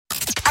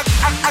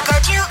I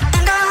got you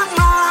in the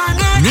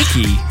morning.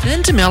 Nikki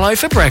and Mello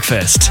for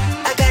breakfast.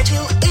 I got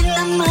you in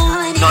the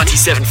morning.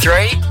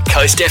 97.3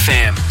 Coast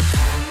FM.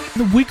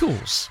 The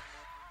Wiggles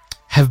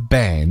have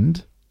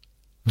banned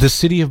the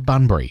city of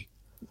Bunbury.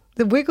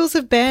 The Wiggles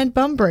have banned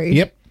Bunbury.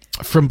 Yep.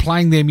 From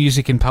playing their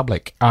music in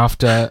public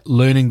after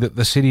learning that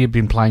the city had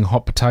been playing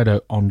Hot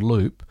Potato on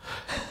loop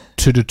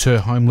to deter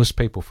homeless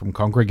people from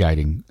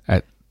congregating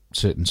at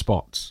certain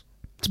spots.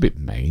 It's a bit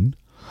mean.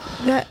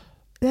 That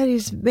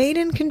is mean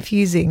and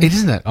confusing.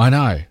 Isn't it? I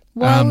know.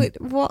 Well,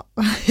 what?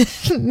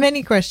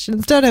 Many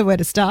questions. Don't know where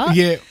to start.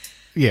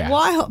 Yeah.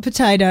 Why Hot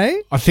Potato?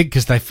 I think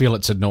because they feel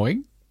it's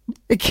annoying.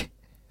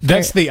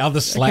 That's the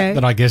other slap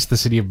that I guess the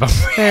city of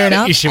Bunbury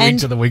are issuing And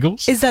to the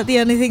Wiggles. Is that the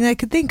only thing they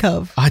could think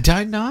of? I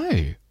don't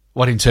know.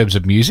 What, in terms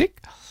of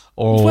music?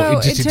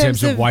 Or just in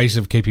terms of ways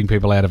of keeping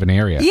people out of an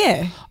area?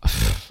 Yeah.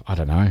 I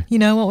don't know. You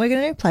know what we're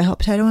going to do? Play Hot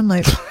Potato on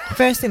loop.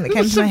 First thing that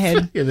came to my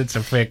head. Yeah, that's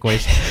a fair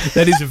question.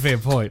 That is a fair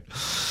point.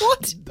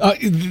 What?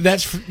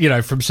 That's,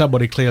 from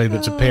somebody clearly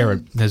that's a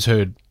parent, has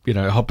heard,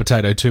 Hot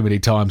Potato too many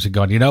times and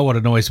gone, you know what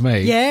annoys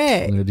me?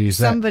 Yeah. I'm going to use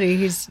that. Somebody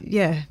who's,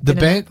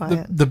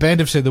 The band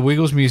have said the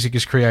Wiggles music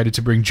is created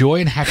to bring joy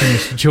and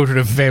happiness to children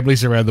and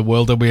families around the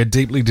world, and we are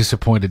deeply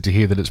disappointed to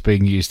hear that it's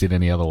being used in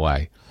any other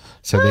way.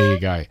 So there you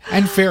go.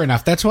 And fair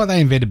enough. That's why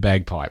they invented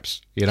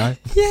bagpipes, Yeah.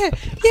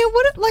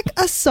 What, like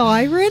a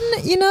siren,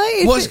 you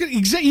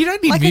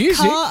don't need like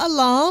music. A car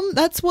alarm.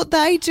 That's what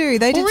they do.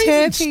 They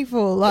deter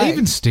people.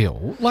 Even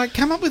still,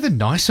 come up with a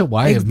nicer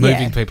way of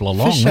moving people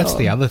along. Sure. That's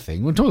the other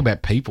thing. We're talking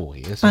about people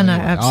here. So I know,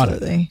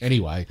 absolutely.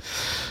 Anyway,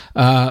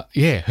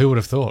 who would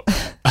have thought?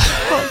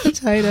 Hot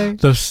Potato.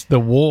 The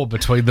war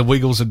between the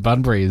Wiggles and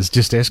Bunbury has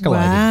just escalated.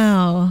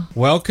 Wow.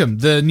 Welcome.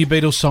 The new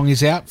Beatles song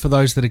is out for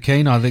those that are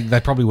keen. I think they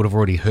probably would have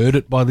already heard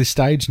it by this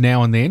stage,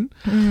 Now and Then.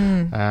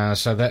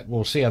 So that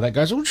we'll see how that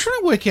goes. We'll try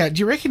to work out, do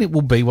you reckon it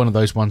will be one of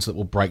those ones that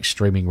will break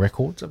streaming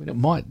records? I mean, it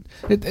might.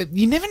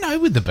 You never know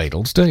with the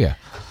Beatles, do you?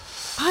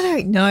 I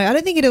don't know. I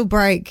don't think it'll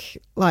break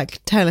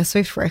like Taylor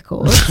Swift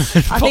records.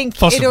 I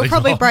think it'll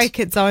probably break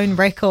its own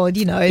record,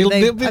 There'll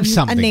be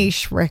a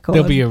niche record.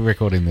 There'll be a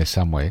record in there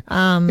somewhere.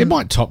 It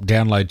might top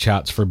download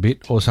charts for a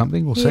bit or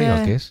something. We'll see,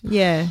 I guess.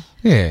 Yeah.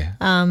 Yeah.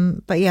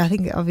 But I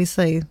think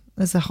obviously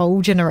there's a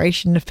whole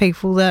generation of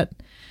people that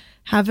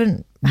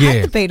haven't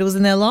had the Beatles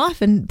in their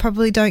life and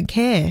probably don't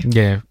care.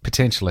 Yeah,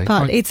 potentially.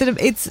 But it's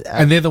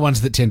and they're the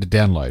ones that tend to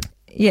download.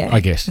 Yeah,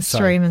 I guess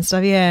stream and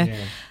stuff. Yeah.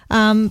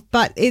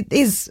 But it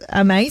is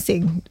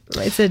amazing.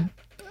 It's a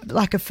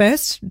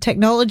first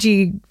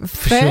technology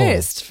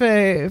first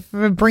for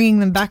bringing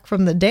them back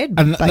from the dead.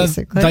 And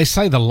basically, they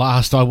say the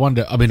last. I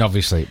wonder. I mean,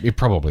 obviously, it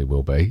probably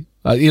will be.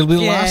 It'll be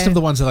the last of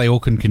the ones that they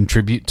all can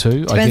contribute to.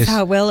 Depends I guess.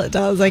 how well it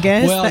does, I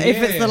guess. Well,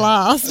 if it's the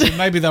last.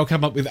 Maybe they'll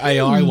come up with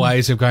AI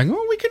ways of going,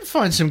 we can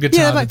find some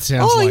guitar that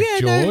sounds like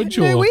George.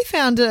 No, we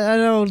found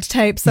an old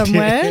tape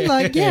somewhere.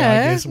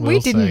 We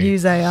didn't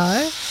use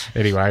AI.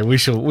 Anyway, we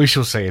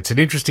shall see. It's an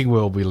interesting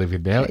world we live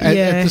in now.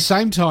 At the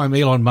same time,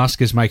 Elon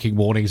Musk is making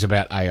warnings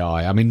about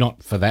AI. I mean,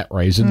 not for that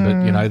reason,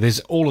 but,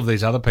 there's all of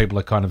these other people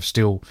are kind of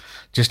still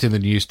just in the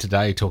news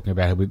today talking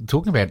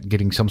about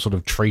getting some sort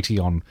of treaty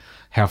on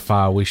how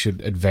far we should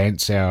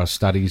advance our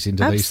studies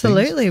into these things.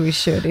 Absolutely, we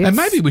should. And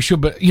maybe we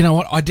should, but you know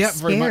what? I doubt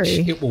very much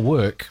it will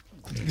work.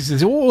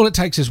 Because all it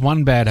takes is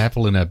one bad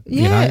apple in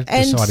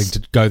deciding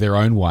to go their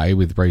own way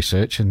with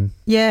research and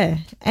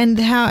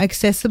how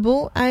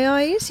accessible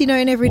AI is. In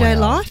everyday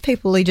life,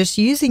 people are just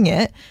using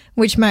it,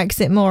 which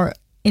makes it more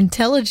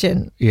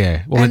intelligent.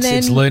 Yeah, well,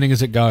 it's learning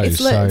as it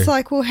goes. It's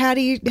like, well, how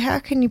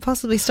can you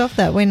possibly stop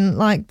that when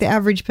the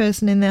average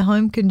person in their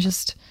home can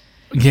just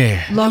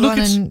log on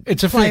and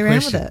it's a play fair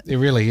around question. with it. It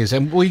really is,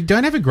 and we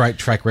don't have a great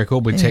track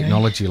record with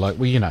technology. Like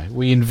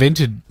we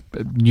invented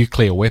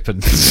nuclear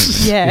weapons,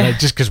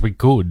 just because we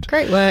could.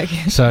 Great work.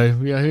 So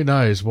who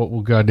knows what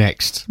will go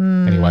next?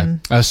 Anyway,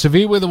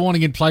 severe weather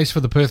warning in place for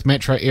the Perth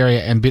metro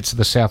area and bits of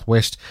the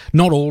southwest.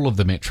 Not all of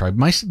the metro,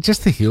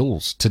 just the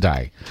hills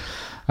today.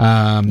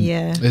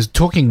 There's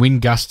talking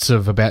wind gusts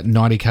of about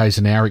 90 k's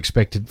an hour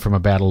expected from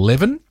about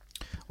 11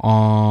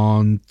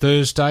 on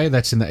Thursday.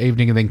 That's in the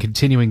evening, and then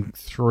continuing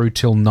through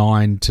till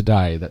 9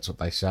 today. That's what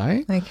they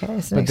say.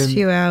 Okay, so next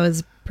few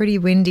hours pretty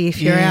windy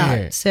if you're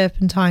out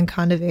Serpentine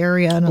kind of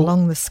area and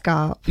along the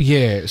Scarp.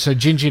 Yeah, so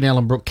Gingin,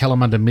 Ellenbrook,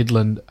 Kalamunda,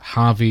 Midland,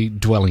 Harvey,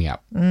 Dwellingup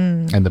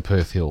and the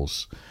Perth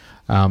Hills.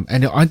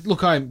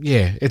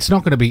 It's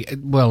not going to be,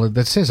 well,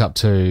 that says up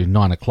to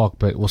 9 o'clock,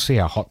 but we'll see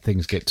how hot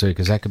things get to,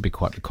 because that could be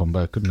quite the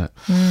combo, couldn't it?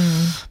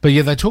 But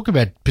they talk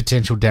about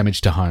potential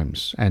damage to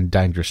homes and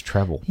dangerous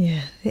travel.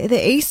 Yeah, the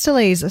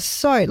easterlies are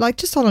so,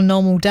 just on a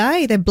normal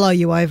day, they blow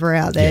you over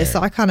out there. Yeah. So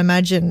I can't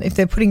imagine if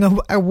they're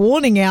putting a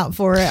warning out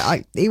for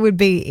it, it would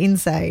be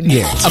insane.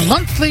 Yeah. A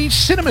monthly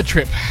cinema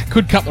trip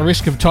could cut the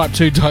risk of type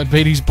 2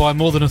 diabetes by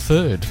more than a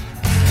third.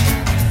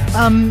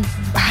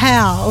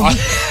 How?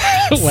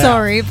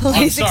 Sorry,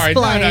 please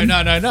explain.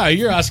 No.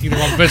 You're asking the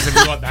wrong person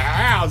who got the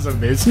house of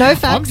this. No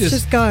facts, I'm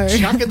just go.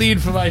 chucking the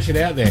information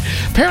out there.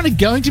 Apparently,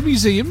 going to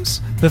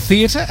museums, the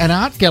theatre and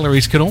art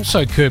galleries can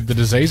also curb the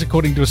disease,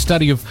 according to a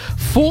study of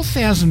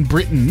 4,000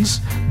 Britons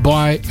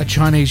by a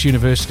Chinese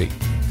university.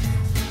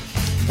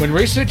 When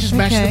researchers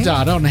matched the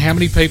data on how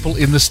many people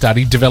in the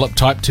study developed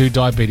type 2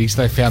 diabetes,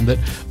 they found that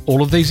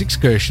all of these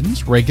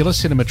excursions, regular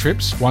cinema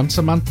trips once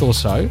a month or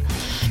so,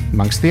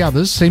 amongst the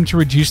others, seem to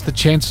reduce the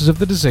chances of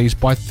the disease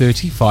by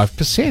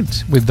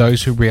 35% with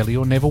those who rarely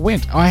or never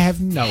went. I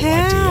have no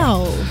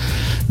idea.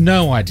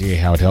 No idea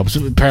how it helps.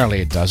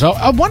 Apparently it does.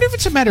 I wonder if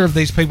it's a matter of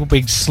these people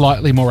being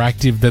slightly more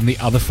active than the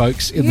other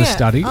folks in the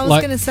study. I was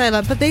going to say,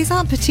 but these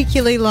aren't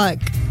particularly,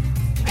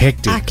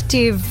 hectic.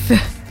 Active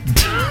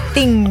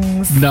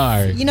things.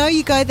 No.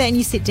 You go there and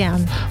you sit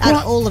down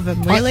at all of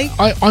them, really.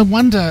 I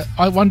wonder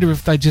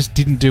if they just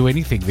didn't do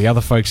anything. The other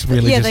folks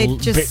really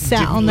just sat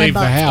didn't on leave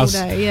their the butts house.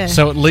 all day,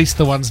 So at least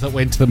the ones that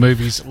went to the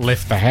movies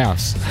left the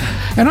house.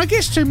 And I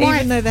guess too,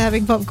 even though they're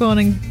having popcorn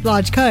and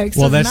large cokes,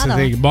 well, that's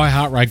matter. the thing. My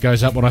heart rate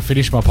goes up when I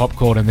finish my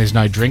popcorn and there's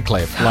no drink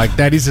left.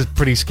 That is a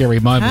pretty scary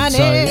moment.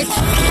 Honey.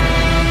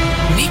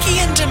 Nikki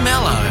and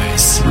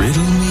DeMello's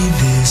Riddle me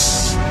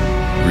this,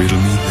 riddle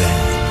me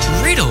that.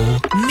 Riddle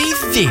Me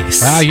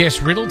This.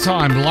 Yes, riddle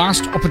time.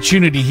 Last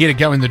opportunity here to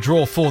go in the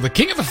draw for the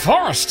King of the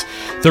Forest,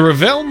 the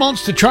Revell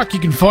Monster Truck. You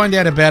can find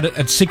out about it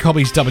at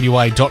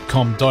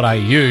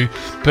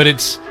sickhobbieswa.com.au, but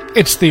it's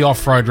the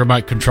off-road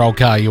remote control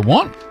car you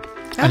want.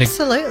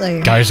 Absolutely.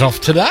 And it goes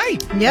off today.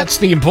 Yep. That's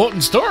the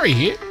important story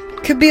here.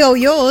 Could be all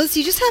yours.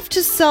 You just have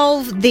to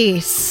solve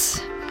this.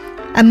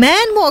 A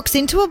man walks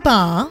into a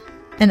bar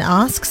and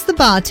asks the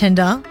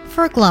bartender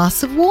for a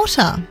glass of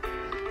water.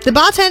 The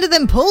bartender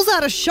then pulls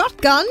out a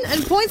shotgun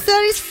and points it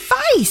at his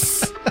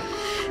face.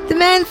 The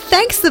man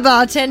thanks the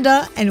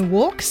bartender and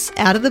walks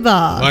out of the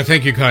bar. Why,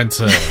 thank you, kind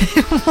sir.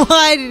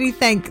 Why did he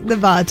thank the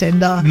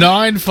bartender?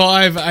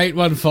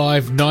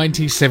 95815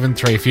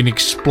 973. If you can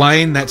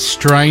explain that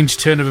strange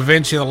turn of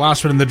events, you're the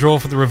last one in the draw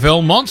for the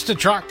Revell Monster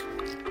Truck.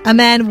 A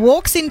man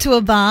walks into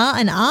a bar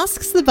and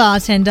asks the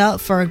bartender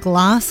for a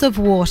glass of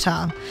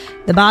water.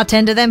 The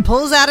bartender then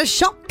pulls out a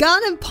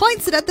shotgun and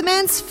points it at the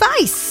man's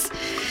face.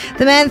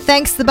 The man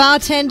thanks the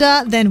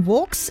bartender, then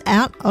walks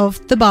out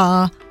of the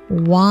bar.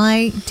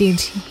 Why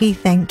did he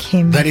thank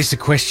him? That is the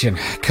question.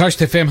 Coast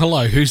FM,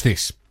 hello. Who's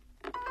this?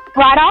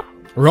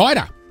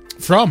 Ryder,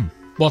 from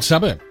what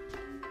suburb?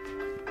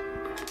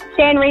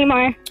 San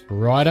Remo.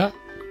 Ryder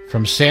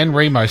from San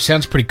Remo.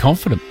 Sounds pretty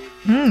confident.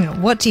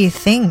 What do you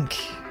think?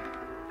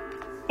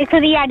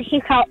 Because he had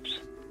hiccups.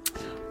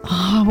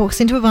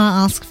 Walks into a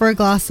bar, asks for a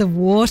glass of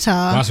water.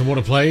 Glass of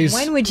water, please.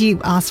 When would you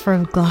ask for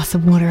a glass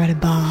of water at a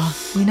bar?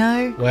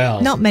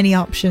 Well, not many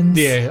options.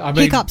 Yeah, I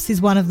mean, hiccups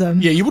is one of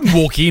them. Yeah, you wouldn't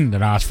walk in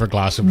and ask for a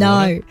glass of water.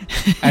 No.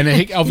 And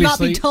obviously, you might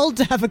be told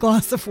to have a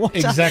glass of water.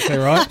 Exactly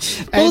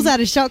right. Pulls out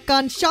a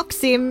shotgun,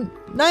 shocks him.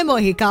 No more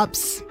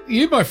hiccups.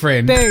 You, my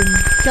friend. Boom.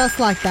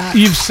 Just like that.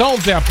 You've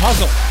solved our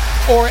puzzle.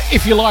 Or,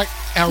 if you like,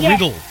 our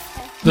riddle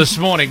this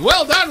morning.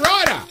 Well done,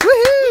 Ryder.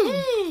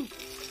 Woohoo!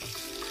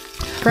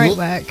 Great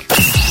work.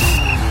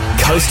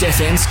 Coast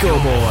FM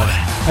scoreboard.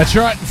 That's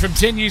right. And from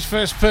 10 News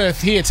First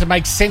Perth, here to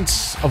make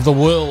sense of the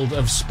world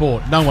of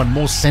sport. No one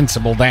more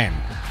sensible than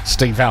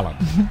Steve Allen.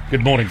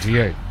 Good morning to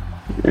you.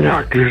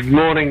 Good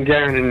morning,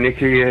 Darren and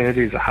Nikki. It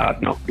is a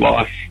hard knock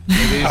life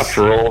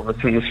for all of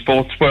us in the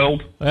sports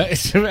world.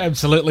 It's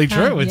absolutely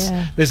true.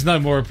 There's no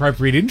more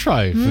appropriate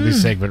intro for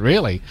this segment,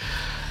 really.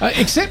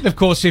 Except, of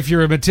course, if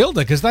you're a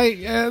Matilda, because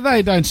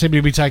they don't seem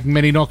to be taking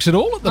many knocks at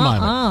all at the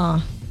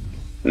moment.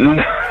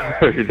 No,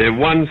 they're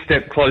one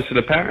step closer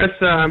to Paris.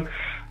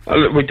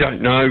 We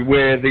don't know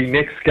where the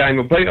next game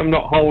will be. I'm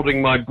not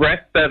holding my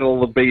breath.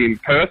 That'll be in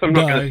Perth. I'm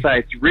not going to say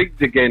it's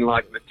rigged again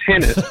like the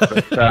tennis,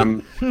 but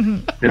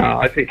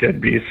I think it'd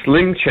be a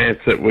slim chance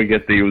that we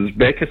get the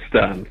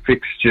Uzbekistan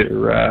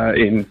fixture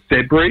in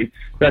February.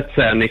 That's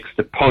our next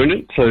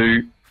opponent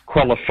to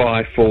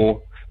qualify for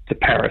the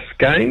Paris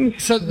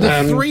Games. So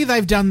the three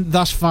they've done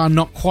thus far,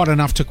 not quite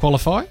enough to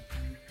qualify?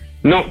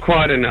 Not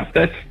quite enough.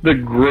 That's the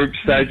group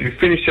stage. You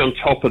finish on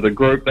top of the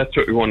group. That's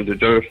what we wanted to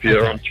do. If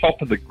you're on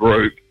top of the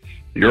group,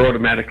 you're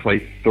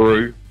automatically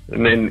through.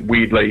 And then,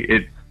 weirdly,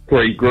 it's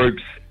three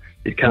groups.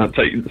 You can't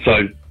take...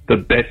 So the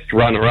best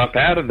runner-up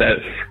out of that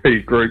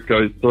three group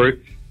goes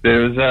through.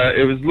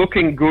 It was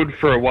looking good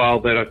for a while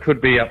that I could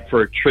be up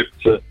for a trip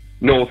to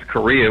North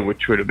Korea,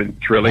 which would have been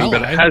thrilling,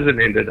 but it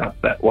hasn't ended up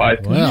that way.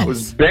 Wow.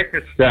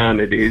 Uzbekistan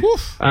it is.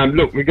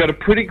 Look, we've got a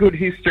pretty good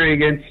history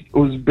against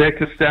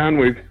Uzbekistan.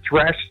 We've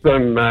thrashed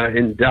them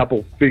in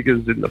double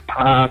figures in the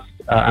past.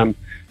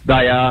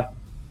 They are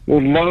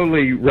more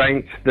lowly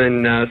ranked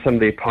than some of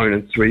the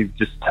opponents we've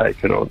just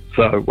taken on.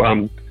 So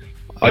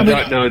I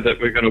don't know that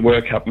we're going to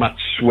work up much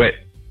sweat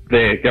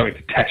there going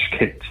to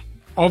Tashkent.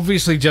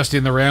 Obviously just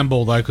in the round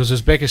ball, though, because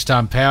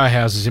Uzbekistan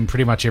powerhouses in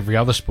pretty much every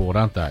other sport,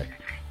 aren't they?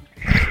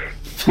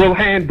 Well,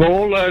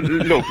 handball,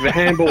 look, the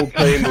handball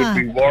team would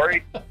be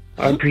worried.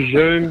 I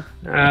presume.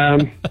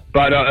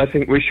 But I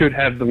think we should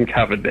have them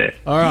covered there.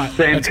 All right.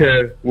 Sam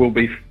Kerr will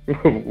be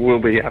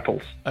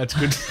apples. That's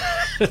good.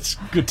 That's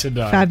good to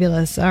know.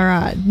 Fabulous. All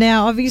right.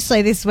 Now,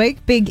 obviously, this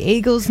week, big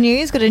Eagles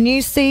news. Got a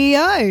new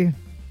CEO.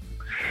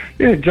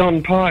 Yeah,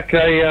 John Pike,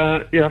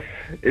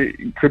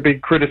 it could be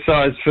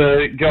criticised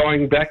for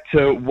going back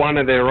to one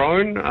of their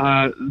own,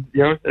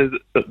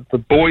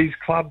 the boys'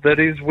 club that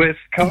is West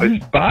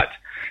Coast. But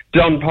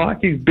John Pike,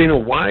 he's been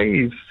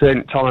away. He's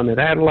spent time at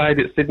Adelaide,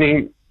 at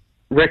Sydney,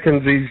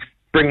 reckons he's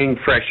bringing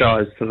fresh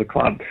eyes to the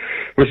club,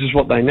 which is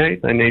what they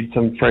need. They need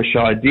some fresh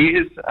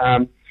ideas.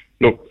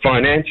 Look,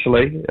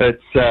 financially,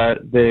 it's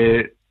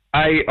they're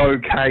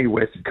A-OK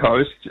West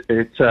Coast.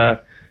 It's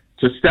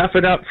to staff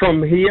it up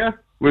from here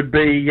would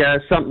be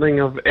something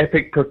of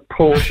epic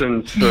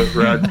proportions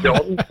for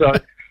John. So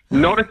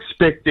not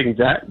expecting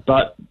that,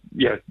 but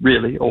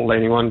really all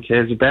anyone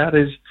cares about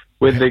is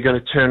whether they're going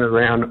to turn it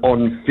around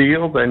on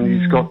field. And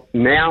he's got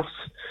Nous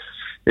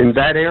in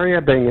that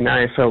area, being an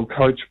AFL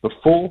coach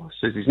before,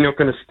 says he's not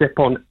going to step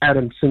on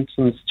Adam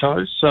Simpson's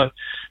toes. So,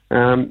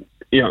 and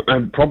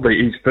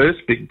probably his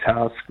first big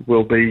task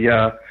will be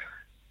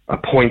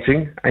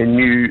appointing a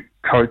new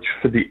coach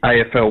for the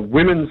AFL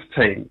women's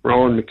team.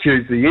 Rowan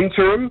McHugh's the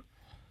interim.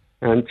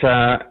 And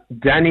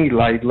Danny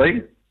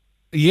Laidley.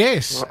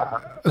 Yes.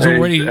 Has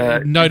already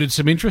noted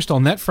some interest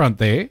on that front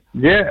there.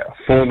 Yeah,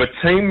 former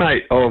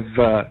teammate of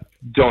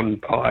Don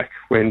Pike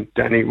when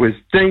Danny was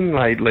Dean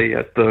Laidley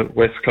at the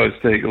West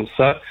Coast Eagles.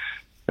 So,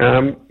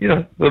 the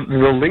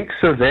links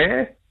are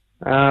there.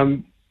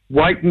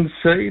 Wait and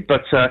see.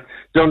 But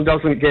Don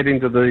doesn't get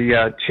into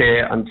the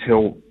chair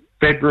until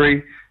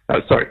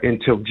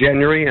until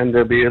January, and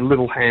there'll be a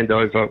little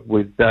handover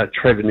with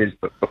Trevor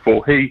Nisbet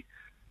before he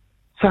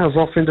sails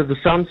off into the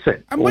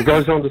sunset or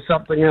goes on to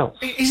something else.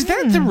 Is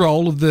that the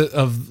role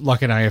of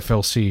like an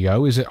AFL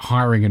CEO? Is it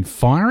hiring and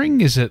firing?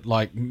 Is it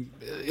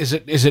is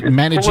it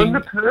managing? Pulling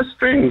the purse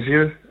strings.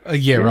 Right.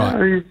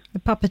 The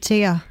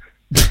puppeteer.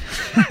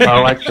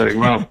 Oh, actually,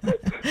 well,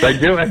 they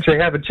do actually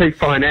have a chief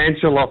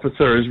financial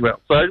officer as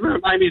well. So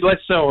maybe less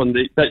so on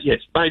but yes,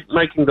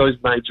 making those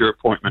major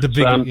appointments.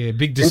 The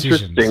big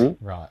decisions. Interesting.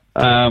 Right.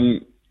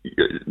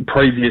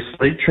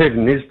 Previously, Trevor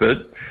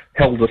Nisbet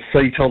held a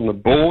seat on the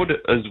board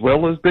as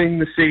well as being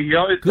the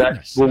CEO.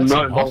 Goodness, that will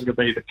no longer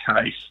be the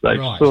case. They've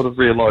sort of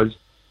realised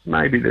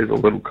maybe there's a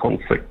little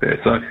conflict there.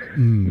 So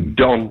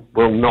Don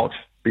will not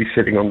be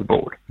sitting on the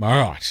board. All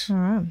right.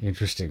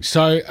 Interesting.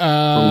 So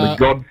from the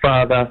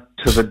Godfather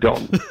to the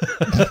Don.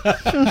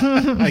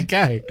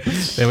 Okay,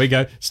 there we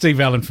go. Steve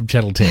Allen from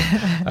Channel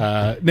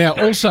 10. Now,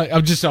 also,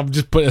 I'm just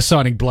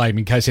assigning blame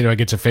in case anyone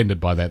gets offended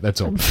by that.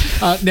 That's all.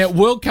 Now,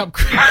 World Cup.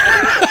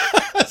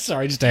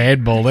 Sorry, just a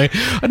handball there.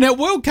 Now,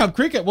 World Cup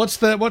cricket. What's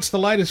the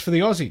latest for the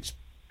Aussies?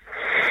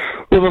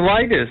 Well, the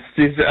latest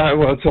is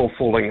it's all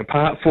falling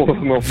apart for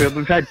them.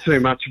 They've had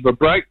too much of a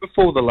break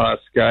before the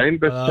last game,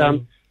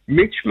 but.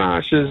 Mitch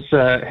Marsh is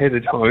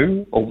headed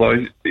home,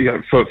 although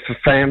for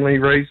family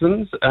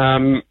reasons,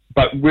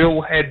 but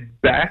will head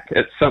back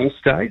at some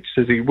stage.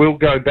 Says he will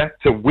go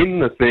back to win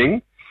the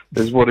thing,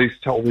 is what he's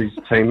told his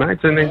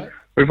teammates. And then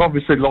we've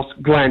obviously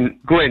lost Glenn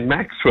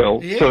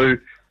Maxwell to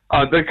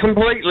the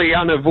completely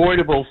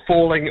unavoidable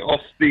falling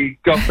off the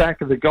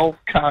back of the golf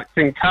cart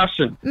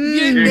concussion.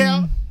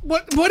 Now,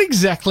 what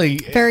exactly?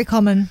 Very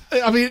common.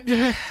 I mean,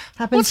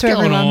 happens what's to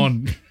going everyone.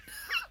 on?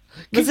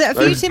 Was it a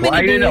few too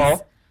many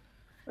beers?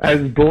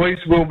 As boys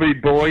will be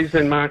boys,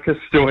 and Marcus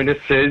Stoiner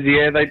says,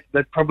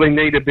 they probably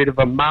need a bit of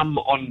a mum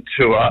on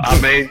tour. I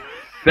mean,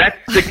 that's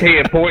the key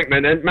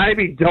appointment, and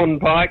maybe Don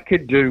Pike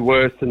could do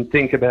worse and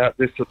think about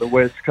this at the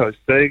West Coast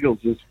Eagles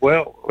as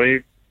well.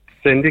 We're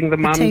sending the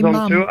mums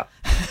on tour.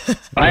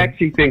 I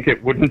actually think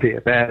it wouldn't be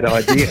a bad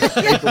idea.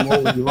 Keep them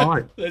all in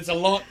line. There's a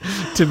lot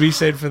to be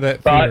said for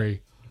that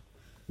theory.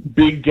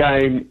 Big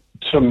game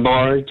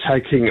tomorrow,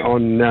 taking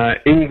on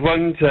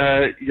England.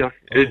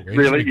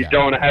 Really, you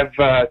don't want to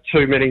have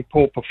too many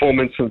poor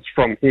performances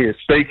from here.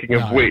 Speaking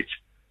of which,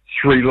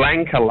 Sri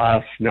Lanka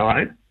last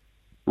night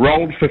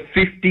rolled for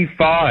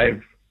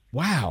 55.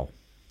 Wow.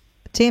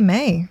 Dear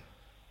me.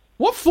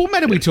 What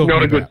format are we talking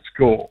about? Not a good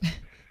score.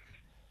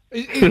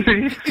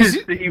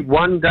 Is the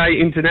one-day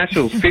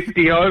internationals,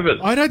 50 overs.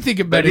 I don't think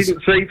it matters. They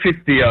didn't see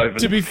 50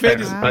 overs. To be fair,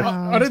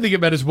 I don't think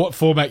it matters what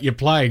format you're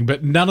playing,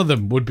 but none of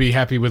them would be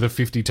happy with a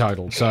 50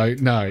 total. So,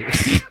 no.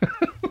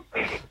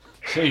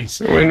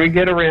 Jeez. When we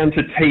get around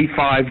to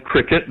T5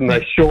 cricket and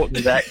they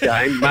shorten that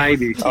game,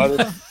 maybe.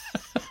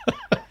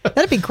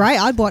 That'd be great.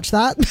 I'd watch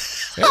that.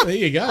 Yeah, there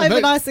you go. Over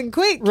nice and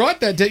quick.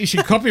 Write that down. You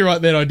should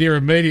copyright that idea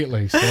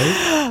immediately,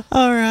 Steve.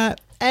 All right.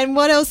 And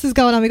what else is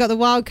going on? We got the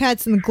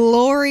Wildcats and the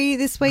Glory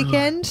this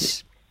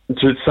weekend.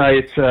 To say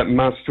it's a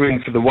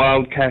must-win for the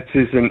Wildcats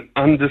is an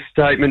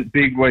understatement.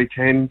 Big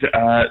weekend,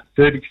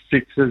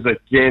 36ers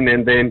again,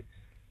 and then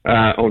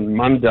on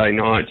Monday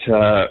night,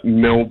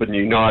 Melbourne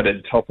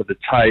United, top of the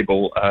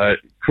table.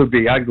 Could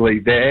be ugly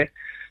there.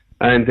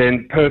 And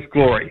then Perth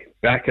Glory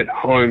back at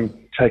home,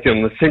 taking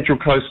on the Central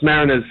Coast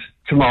Mariners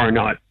tomorrow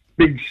night.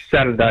 big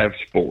Saturday of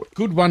sport.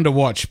 Good one to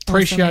watch.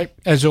 Appreciate,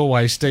 as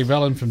always, Steve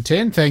Allen from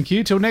 10. Thank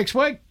you. Till next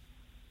week.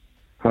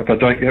 Hope I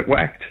don't get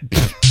whacked.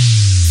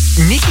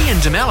 Nikki and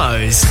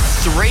DeMello's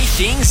 3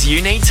 Things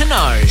You Need to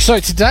Know. So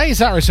today is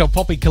RSL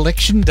Poppy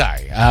Collection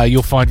Day.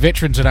 You'll find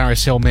veterans and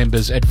RSL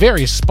members at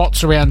various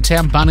spots around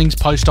town, Bunnings,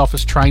 post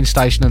office, train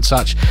station and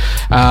such.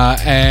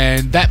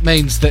 And that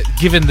means that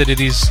given that it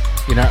is,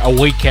 a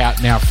week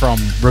out now from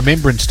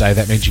Remembrance Day,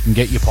 that means you can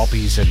get your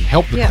poppies and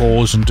help the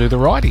cause and do the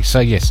righty. So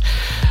yes,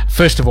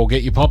 first of all,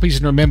 get your poppies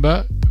and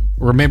remember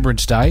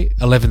Remembrance Day,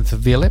 11th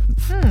of the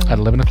 11th at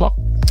 11 o'clock.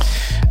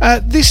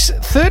 This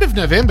 3rd of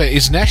November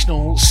is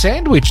National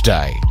Sandwich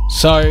Day.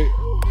 So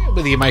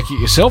whether you make it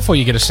yourself or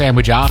you get a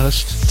sandwich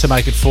artist to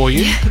make it for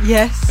you.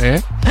 Yes. Yeah.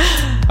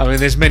 I mean,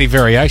 there's many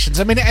variations.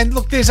 I mean, and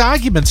look, there's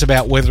arguments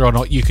about whether or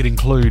not you could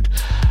include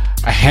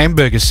a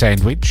hamburger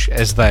sandwich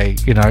as they,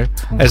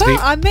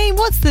 I mean,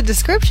 what's the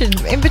description?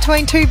 In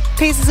between 2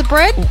 pieces of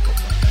bread?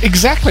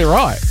 Exactly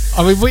right.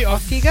 I mean,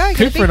 Off you go.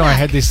 Cooper and I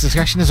had this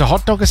discussion. Is a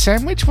hot dog a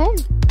sandwich? Well,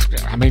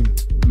 I mean,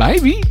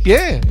 maybe,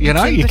 yeah. You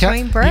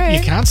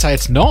can't say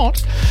it's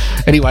not.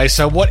 Anyway,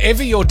 so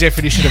whatever your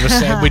definition of a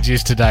sandwich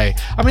is today,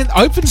 I mean,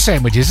 open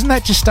sandwich, isn't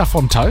that just stuff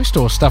on toast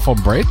or stuff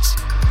on breads?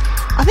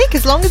 I think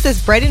as long as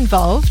there's bread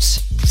involved,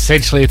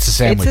 essentially it's a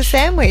sandwich. It's a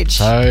sandwich.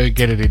 So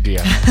get it into you.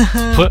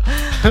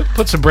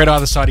 Put some bread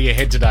either side of your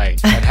head today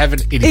and have an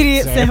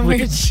idiot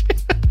sandwich.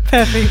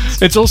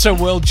 Perfect. It's also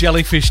World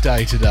Jellyfish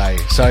Day today,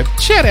 so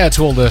shout out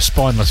to all the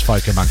spineless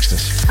folk amongst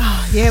us.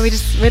 Oh yeah, we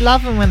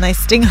love them when they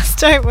sting us,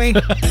 don't we?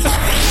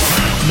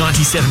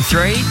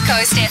 97.3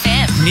 Coast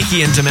FM.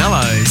 Nikki and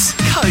DeMello's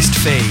Coast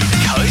Feed.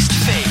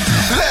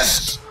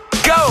 Let's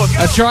Go!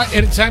 That's right.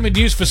 Entertainment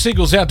news for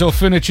Seagulls Outdoor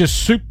Furniture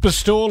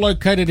Superstore,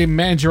 located in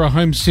Mandurah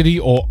Home City,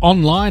 or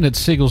online at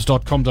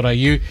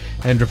seagulls.com.au.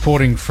 And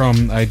reporting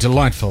from a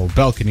delightful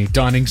balcony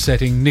dining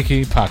setting,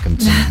 Nikki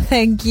Parkinson.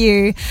 Thank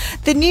you.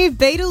 The new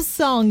Beatles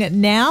song,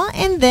 Now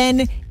and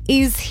Then,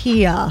 is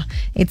here.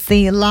 It's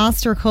the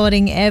last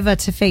recording ever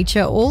to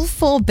feature all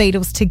 4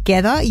 Beatles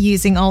together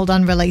using old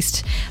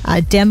unreleased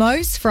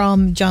demos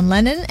from John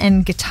Lennon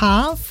and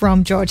guitar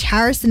from George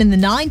Harrison in the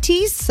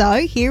 90s.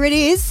 So here it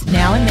is,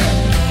 Now and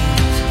Then.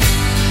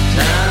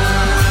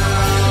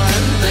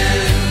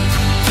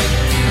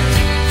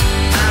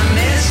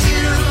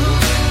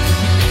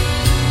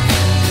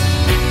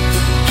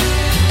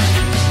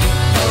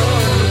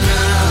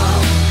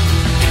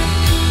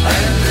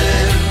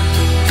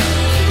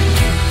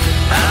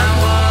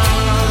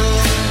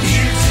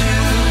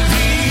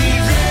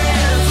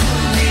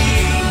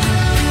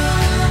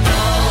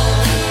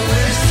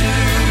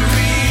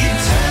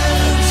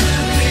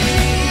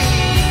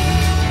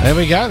 There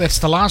we go. That's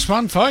the last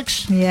one,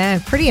 folks. Yeah,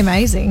 pretty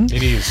amazing.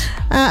 It is.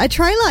 A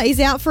trailer is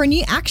out for a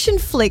new action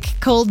flick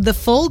called The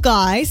Fall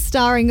Guy,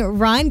 starring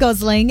Ryan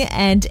Gosling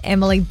and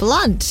Emily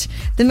Blunt.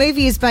 The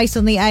movie is based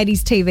on the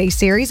 80s TV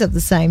series of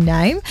the same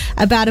name,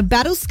 about a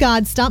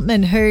battle-scarred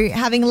stuntman who,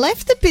 having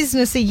left the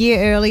business a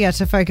year earlier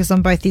to focus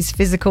on both his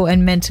physical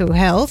and mental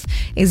health,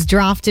 is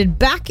drafted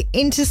back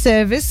into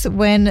service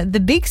when the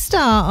big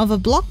star of a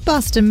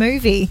blockbuster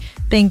movie,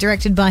 being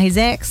directed by his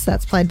ex,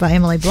 that's played by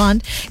Emily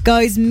Blunt,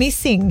 goes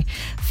missing.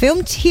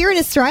 Filmed here in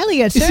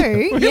Australia too.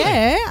 Really?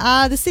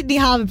 Yeah. The Sydney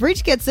Harbour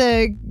Bridge gets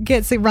a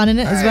run in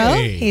it as well.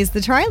 Here's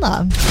the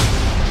trailer.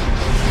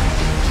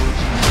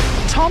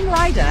 Tom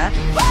Ryder,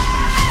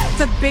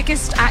 the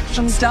biggest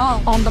action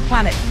star on the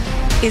planet,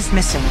 is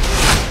missing.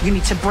 You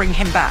need to bring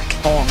him back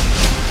on.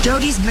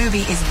 Jodie's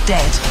movie is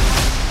dead.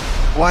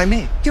 Why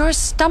me? You're a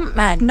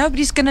stuntman.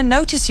 Nobody's going to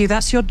notice you.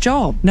 That's your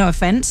job. No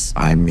offence.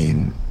 I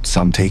mean,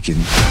 some taken.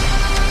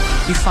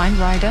 You find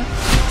Ryder,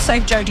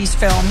 save Jodie's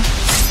film.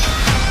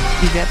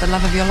 You get the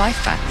love of your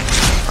life back.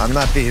 I'm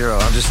not the hero,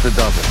 I'm just the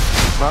double.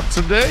 Not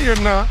today, you're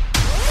not.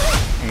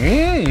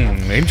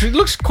 It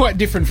looks quite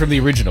different from the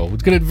original.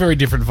 It's got a very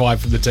different vibe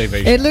from the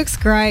TV show. It looks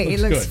great. It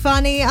looks good.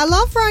 funny. I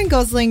love Ryan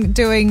Gosling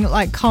doing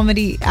like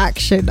comedy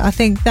action. I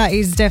think that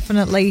is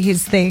definitely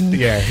his thing.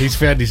 Yeah, he's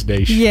found his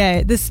niche.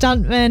 Yeah, the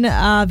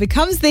stuntman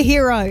becomes the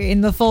hero in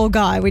The Fall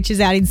Guy, which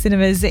is out in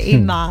cinemas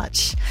in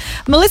March.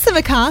 Melissa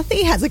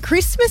McCarthy has a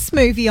Christmas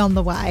movie on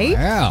the way.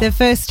 Wow. The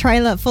first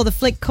trailer for the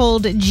flick,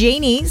 called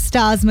Genie,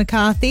 stars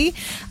McCarthy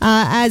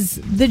as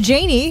the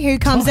genie who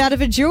comes out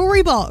of a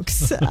jewellery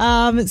box.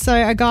 It's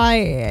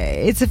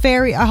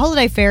a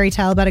holiday fairy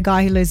tale about a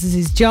guy who loses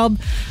his job,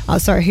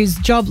 whose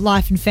job,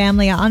 life and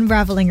family are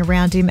unravelling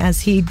around him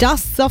as he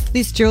dusts off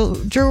this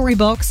jewellery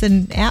box,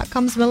 and out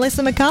comes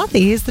Melissa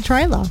McCarthy. Here's the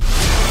trailer.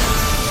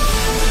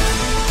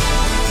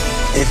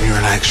 If you're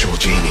an actual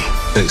genie,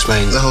 it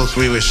explains the whole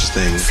 3 wishes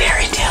thing.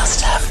 Fairy tale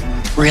stuff.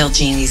 Real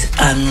genies,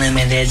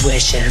 unlimited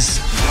wishes.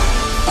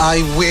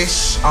 I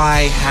wish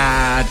I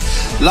had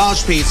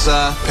large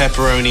pizza,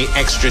 pepperoni,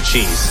 extra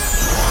cheese.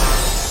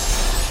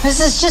 This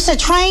is just a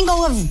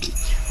triangle of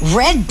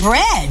red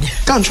bread.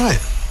 Go and try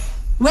it.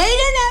 Wait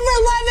an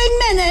ever-loving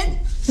minute.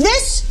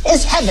 This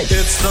is heaven.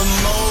 It's the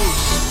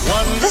most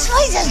This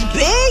place is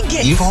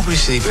big. You've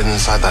obviously been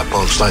inside that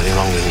box slightly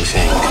longer than you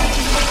think.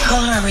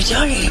 How long are we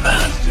talking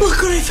about?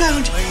 Look what I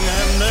found.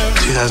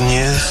 2,000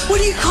 years? What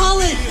do you call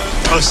it?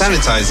 Oh,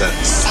 sanitizer.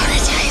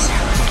 Sanitizer.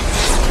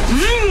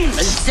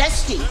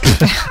 Zesty.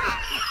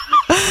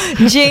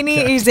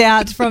 Genie is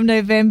out from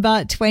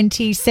November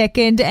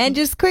 22nd. And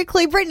just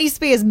quickly, Britney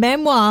Spears'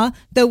 memoir,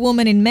 The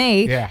Woman in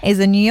Me, is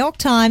a New York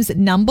Times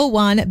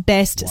 #1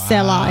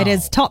 bestseller. Wow. It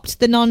has topped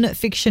the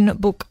non-fiction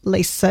book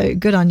list. So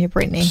good on you,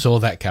 Britney. Saw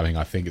that coming,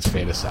 I think it's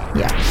fair to say.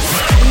 Yeah.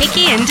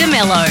 Nikki and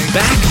DeMello.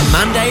 Back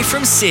Monday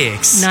from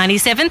 6.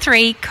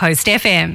 97.3 Coast FM.